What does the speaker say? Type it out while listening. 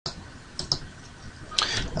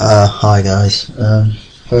Hi guys.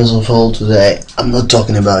 First of all, today I'm not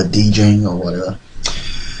talking about DJing or whatever.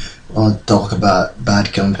 I want to talk about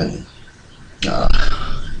Bad Company.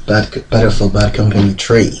 Battlefield Bad Company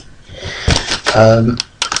 3.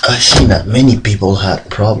 I've seen that many people had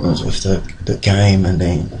problems with the game, and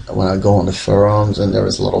then when I go on the forums and there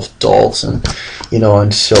is a lot of talks and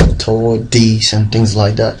and so toward these and things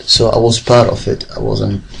like that. So I was part of it. I was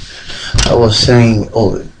saying,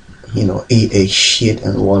 oh, EA shit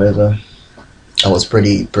and whatever. I was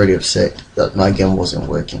pretty upset that my game wasn't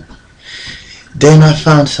working. Then I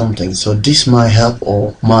found something. So this might help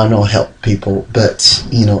or might not help people, but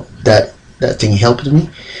that thing helped me.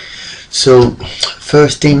 So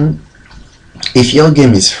first thing, if your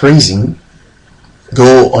game is freezing,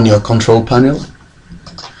 go on your control panel.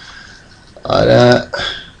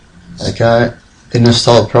 Okay,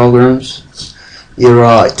 install programs. You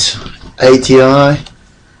write ATI.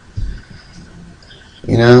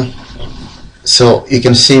 So you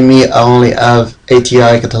can see me, I only have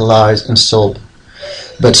ATI Catalyze installed,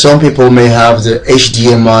 but some people may have the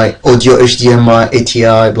HDMI, audio HDMI,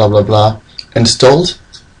 ATI, blah blah blah installed.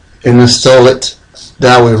 And install it.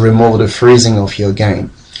 That will remove the freezing of your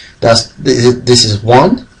game. This is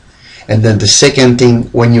one. And then the second thing,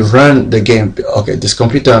 when you run the game, okay, this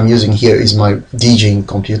computer I'm using here is my DJing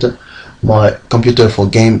computer. My computer for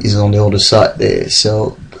game is on the other side there,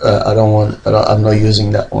 so I'm not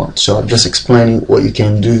using that one. So I'm just explaining what you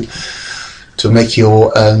can do to make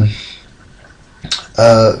your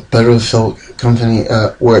Battlefield company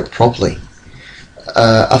work properly.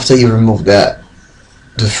 After you remove that,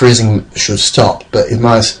 the freezing should stop, but it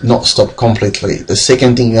might not stop completely. The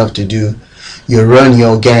second thing you have to do, you run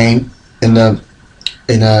your game in a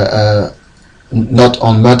not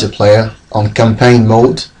on multiplayer, on campaign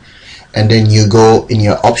mode, and then you go in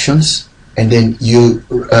your options, and then you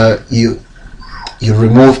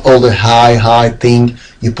remove all the high thing,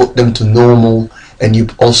 you put them to normal, and you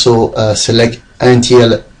also select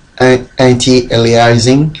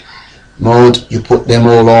anti-aliasing mode, you put them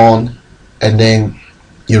all on, and then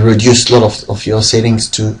you reduce a lot of your settings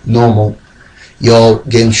to normal. Your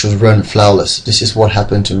game should run flawless. This is what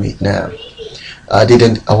happened to me now. I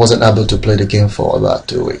wasn't able to play the game for about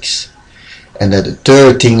 2 weeks. And then the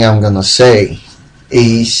third thing I'm gonna say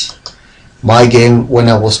is my game, when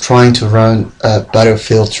I was trying to run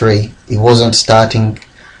Battlefield 3, it wasn't starting.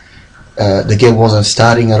 The game wasn't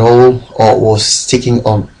starting at all, or was sticking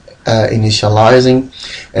on initializing,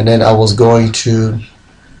 and then I was going to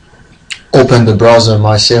open the browser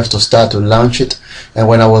myself to start to launch it, and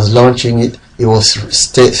when I was launching it, it was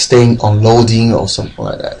staying on loading or something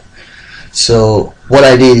like that. So what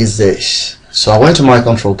I did is this. So I went to my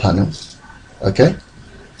control panel. Okay,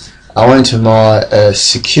 I went to my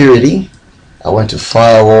security. I went to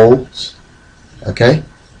firewalls. Okay,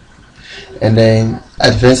 and then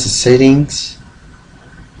advanced settings.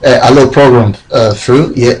 Allow program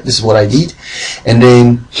through. Yeah, this is what I did, and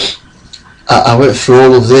then I went through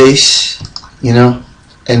all of this,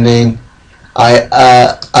 and then I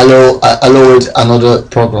allowed another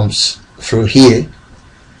programs through here,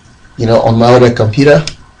 on my other computer.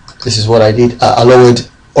 This is what I did. I allowed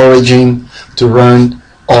Origin to run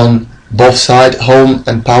on both sides, home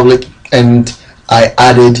and public, and I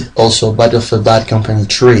added also Battlefield Bad Company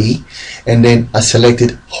 3, and then I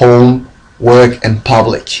selected home, work, and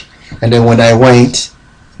public. And then when I went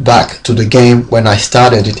back to the game, when I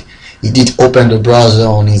started it, it did open the browser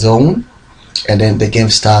on its own, and then the game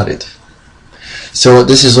started. So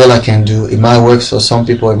this is all I can do. It might work for some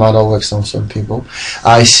people, it might not work for some people.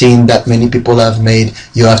 I've seen that many people have made,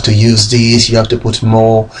 you have to use this, you have to put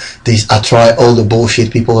more this. I try all the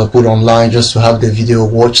bullshit people have put online just to have the video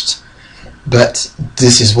watched, but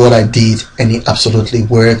this is what I did, and it absolutely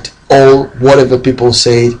worked. Whatever people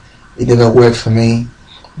say, it never worked for me,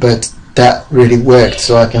 but that really worked.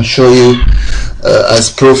 So I can show you as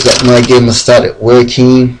proof that my game has started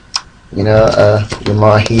working. You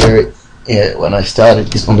might hear it. Yeah, when I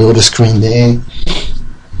started, it's on the other screen there.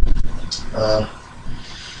 I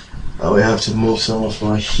will have to move some of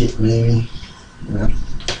my shit maybe. If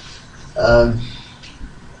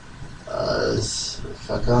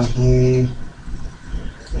I can't hear you,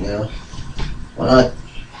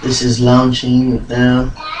 this is launching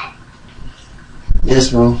now. Yes,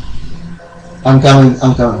 bro. I'm coming.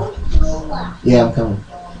 Yeah, I'm coming.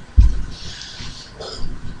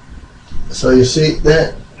 So you see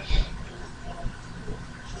that?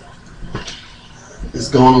 It's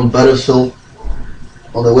going on Battlefield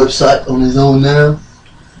on the website on its own now.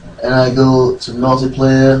 And I go to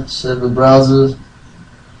multiplayer, server browser,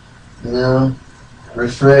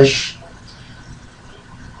 refresh.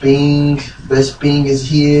 ping, best ping is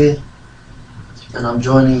here, and I'm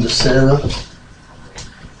joining the server.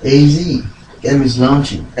 AZ, game is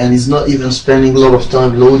launching, and it's not even spending a lot of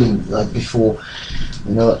time loading like before,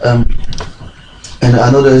 you know. And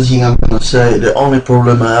another thing I'm gonna say, the only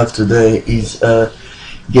problem I have today is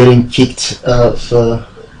getting kicked off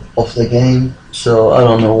the game. So I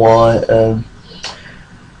don't know why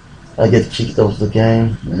I get kicked off the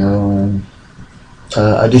game, you know.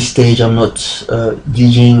 At this stage I'm not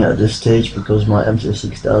DJing at this stage because my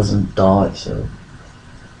MT6000 died, so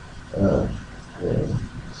yeah,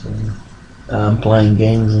 so I'm playing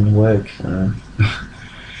games and work.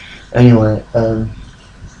 Anyway,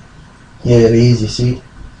 yeah, it is, you see,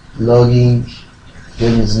 logging,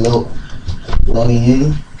 game is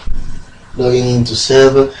logging into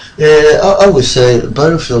server. Yeah, I would say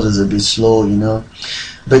Battlefield is a bit slow, you know,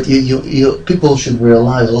 but you people should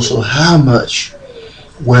realize also how much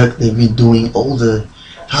work they've been doing,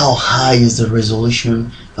 how high is the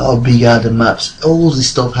resolution, how big are the maps, all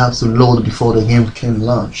this stuff has to load before the game can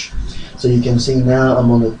launch. So you can see now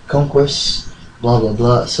I'm on the Conquest, blah blah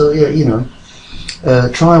blah. So yeah, you know,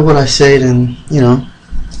 try what I said, and you know,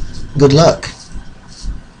 good luck.